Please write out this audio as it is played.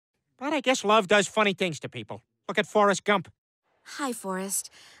But I guess love does funny things to people. Look at Forrest Gump. Hi,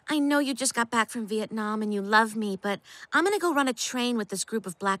 Forrest. I know you just got back from Vietnam and you love me, but I'm gonna go run a train with this group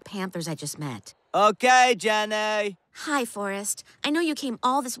of Black Panthers I just met. Okay, Jenny. Hi, Forrest. I know you came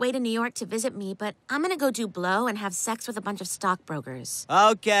all this way to New York to visit me, but I'm gonna go do blow and have sex with a bunch of stockbrokers.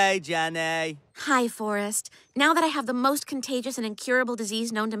 Okay, Jenny. Hi, Forrest. Now that I have the most contagious and incurable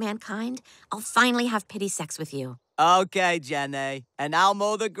disease known to mankind, I'll finally have pity sex with you. Okay, Jenny. And I'll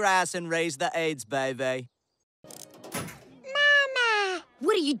mow the grass and raise the AIDS baby. Mama!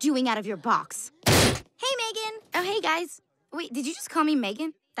 What are you doing out of your box? Hey, Megan. Oh, hey, guys. Wait, did you just call me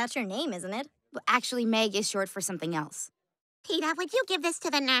Megan? That's your name, isn't it? Well, actually, Meg is short for something else. Peter, would you give this to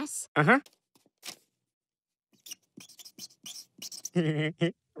the nurse? Uh-huh.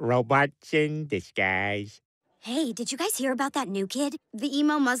 Robots in disguise. Hey, did you guys hear about that new kid? The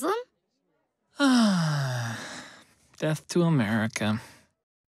emo Muslim? Death to America.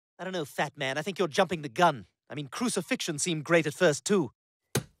 I don't know, fat man. I think you're jumping the gun. I mean, crucifixion seemed great at first, too.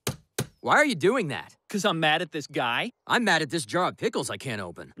 Why are you doing that? 'Cause I'm mad at this guy. I'm mad at this jar of pickles I can't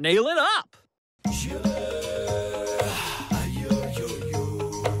open. Nail it up!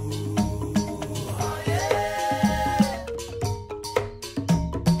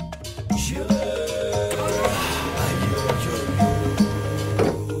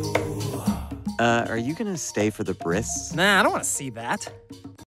 Are you gonna stay for the bris? Nah, I don't want to see that.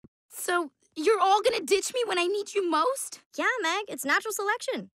 So, you're all gonna ditch me when I need you most? Yeah, Meg, it's natural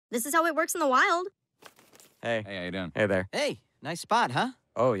selection. This is how it works in the wild. Hey. Hey, how you doing? Hey there. Hey, nice spot, huh?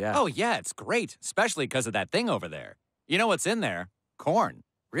 Oh, yeah. Oh, yeah, it's great, especially because of that thing over there. You know what's in there? Corn.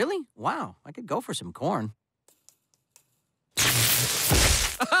 Really? Wow, I could go for some corn.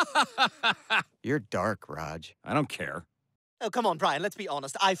 You're dark, Raj. I don't care. Oh, come on, Brian, let's be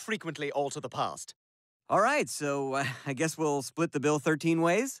honest. I frequently alter the past. All right, so I guess we'll split the bill 13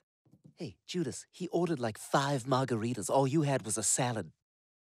 ways? Hey, Judas, he ordered like 5 margaritas. All you had was a salad.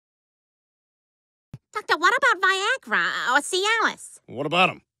 Doctor, what about Viagra or Cialis? What about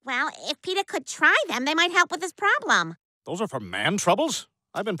them? Well, if Peter could try them, they might help with his problem. Those are for man troubles?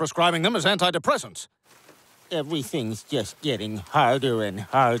 I've been prescribing them as antidepressants. Everything's just getting harder and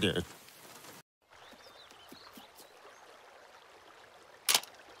harder.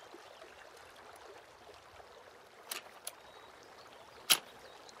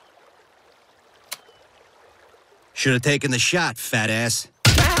 Should have taken the shot, fat ass.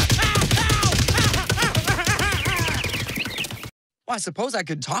 Well, I suppose I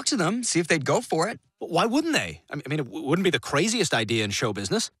could talk to them, see if they'd go for it. Why wouldn't they? I mean, it wouldn't be the craziest idea in show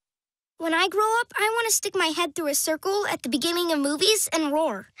business. When I grow up, I want to stick my head through a circle at the beginning of movies and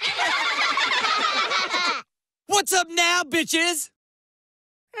roar. What's up now, bitches?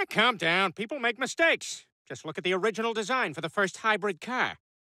 Calm down. People make mistakes. Just look at the original design for the first hybrid car.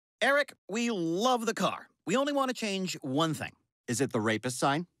 Eric, we love the car. We only want to change one thing. Is it the rapist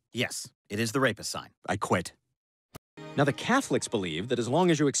sign? Yes, it is the rapist sign. I quit. Now, the Catholics believe that as long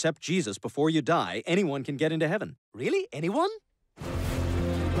as you accept Jesus before you die, anyone can get into heaven. Really? Anyone?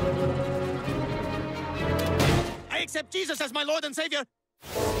 I accept Jesus as my Lord and Savior.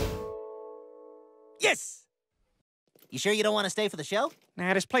 Yes! You sure you don't want to stay for the show?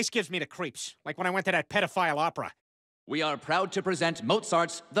 Nah, this place gives me the creeps. Like when I went to that pedophile opera. We are proud to present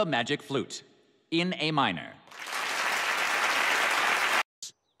Mozart's The Magic Flute in A minor.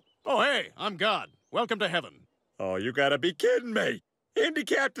 Oh, hey, I'm God. Welcome to heaven. Oh, you gotta be kidding me.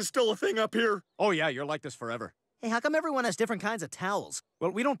 Handicapped is still a thing up here. Oh, yeah, you're like this forever. Hey, how come everyone has different kinds of towels?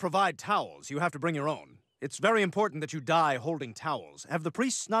 Well, we don't provide towels. You have to bring your own. It's very important that you die holding towels. Have the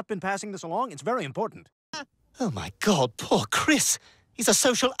priests not been passing this along? It's very important. Oh, my God, poor Chris. He's a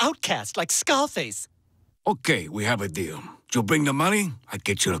social outcast like Scarface. Okay, we have a deal. You bring the money, I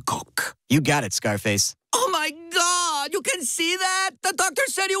get you the coke. You got it, Scarface. Oh my God, you can see that? The doctor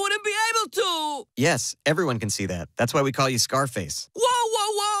said you wouldn't be able to. Yes, everyone can see that. That's why we call you Scarface.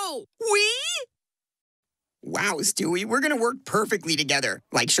 Whoa! We? Wow, Stewie, we're gonna work perfectly together,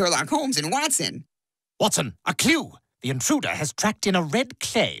 like Sherlock Holmes and Watson. Watson, a clue. The intruder has tracked in a red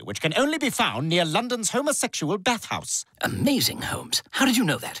clay, which can only be found near London's homosexual bathhouse. Amazing, Holmes. How did you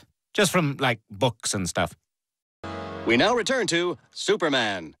know that? Just from, like, books and stuff. We now return to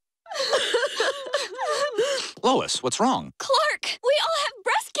Superman. Lois, what's wrong? Clark, we all have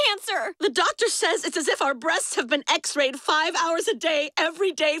breast cancer. The doctor says it's as if our breasts have been x-rayed 5 hours a day,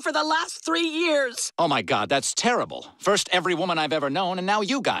 every day for the last 3 years. Oh, my God, that's terrible. First every woman I've ever known, and now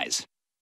you guys.